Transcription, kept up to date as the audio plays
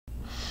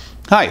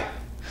Hi,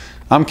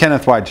 I'm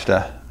Kenneth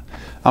WAJDA.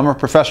 I'm a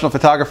professional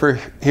photographer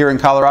here in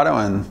Colorado,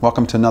 and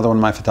welcome to another one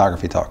of my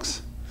photography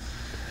talks.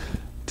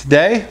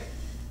 Today,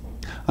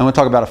 I want to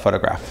talk about a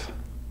photograph.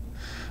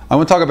 I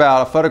want to talk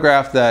about a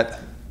photograph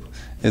that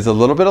is a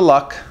little bit of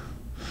luck,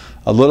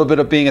 a little bit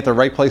of being at the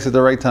right place at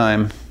the right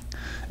time,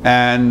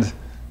 and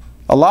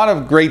a lot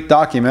of great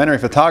documentary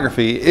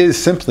photography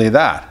is simply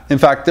that. In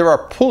fact, there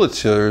are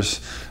Pulitzers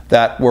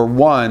that were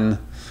won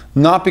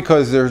not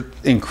because they're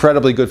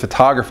incredibly good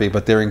photography,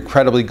 but they're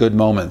incredibly good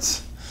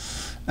moments.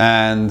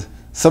 And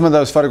some of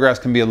those photographs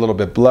can be a little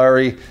bit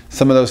blurry.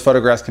 Some of those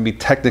photographs can be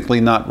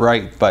technically not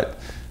right, but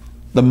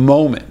the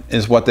moment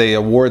is what they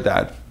award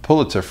that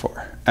Pulitzer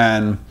for.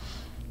 And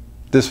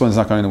this one's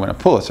not going to win a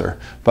Pulitzer,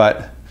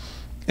 but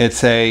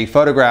it's a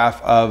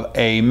photograph of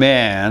a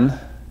man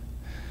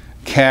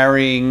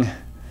carrying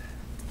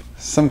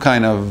some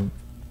kind of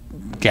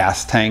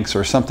gas tanks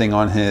or something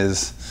on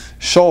his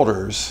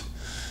shoulders.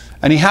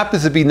 And he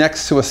happens to be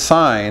next to a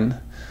sign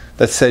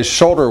that says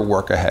shoulder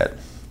work ahead.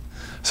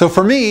 So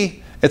for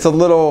me, it's a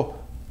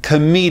little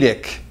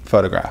comedic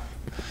photograph.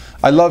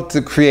 I love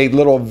to create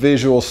little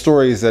visual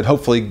stories that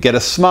hopefully get a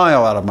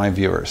smile out of my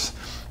viewers.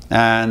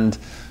 And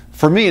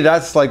for me,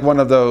 that's like one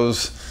of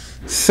those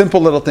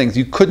simple little things.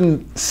 You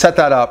couldn't set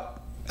that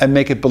up and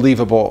make it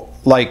believable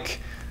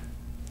like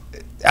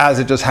as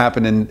it just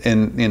happened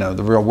in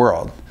the real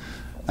world.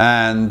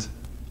 And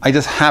I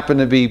just happen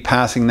to be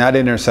passing that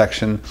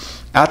intersection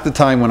at the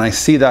time when I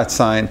see that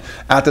sign,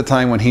 at the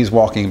time when he's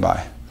walking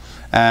by.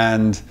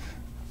 And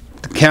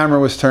the camera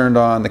was turned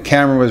on, the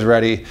camera was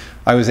ready,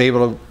 I was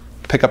able to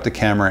pick up the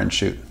camera and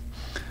shoot.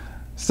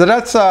 So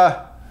that's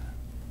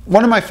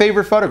one of my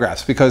favorite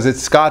photographs because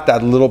it's got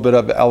that little bit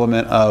of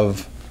element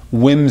of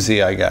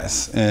whimsy, I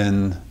guess,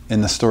 in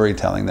the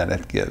storytelling that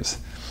it gives.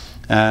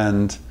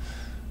 And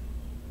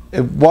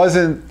it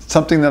wasn't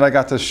something that I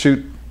got to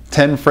shoot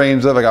 10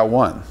 frames of, I got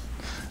one.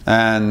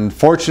 And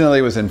fortunately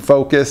it was in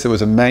focus. It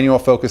was a manual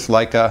focus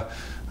Leica.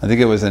 I think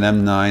it was an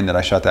M9 that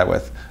I shot that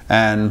with.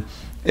 And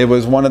it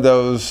was one of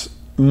those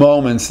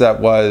moments that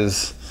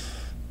was,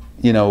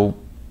 you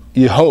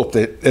hope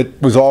that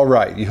it was all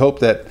right. You hope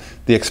that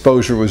the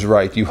exposure was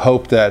right. You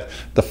hope that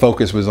the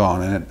focus was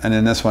on it. And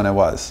in this one it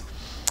was.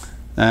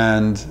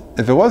 And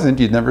if it wasn't,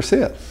 you'd never see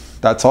it.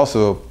 That's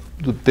also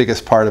the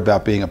biggest part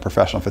about being a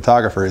professional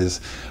photographer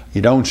is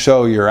you don't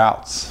show your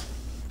outs.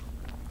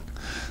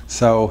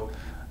 So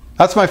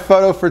that's my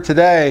photo for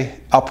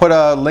today. I'll put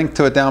a link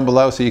to it down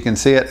below so you can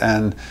see it,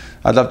 and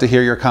I'd love to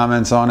hear your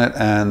comments on it.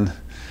 And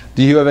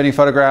do you have any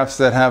photographs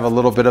that have a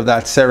little bit of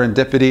that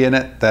serendipity in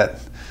it that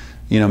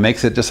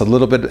makes it just a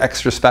little bit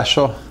extra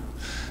special?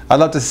 I'd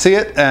love to see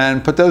it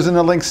and put those in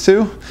the links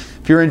too.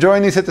 If you're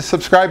enjoying these, hit the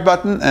subscribe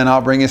button and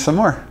I'll bring you some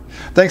more.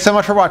 Thanks so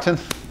much for watching.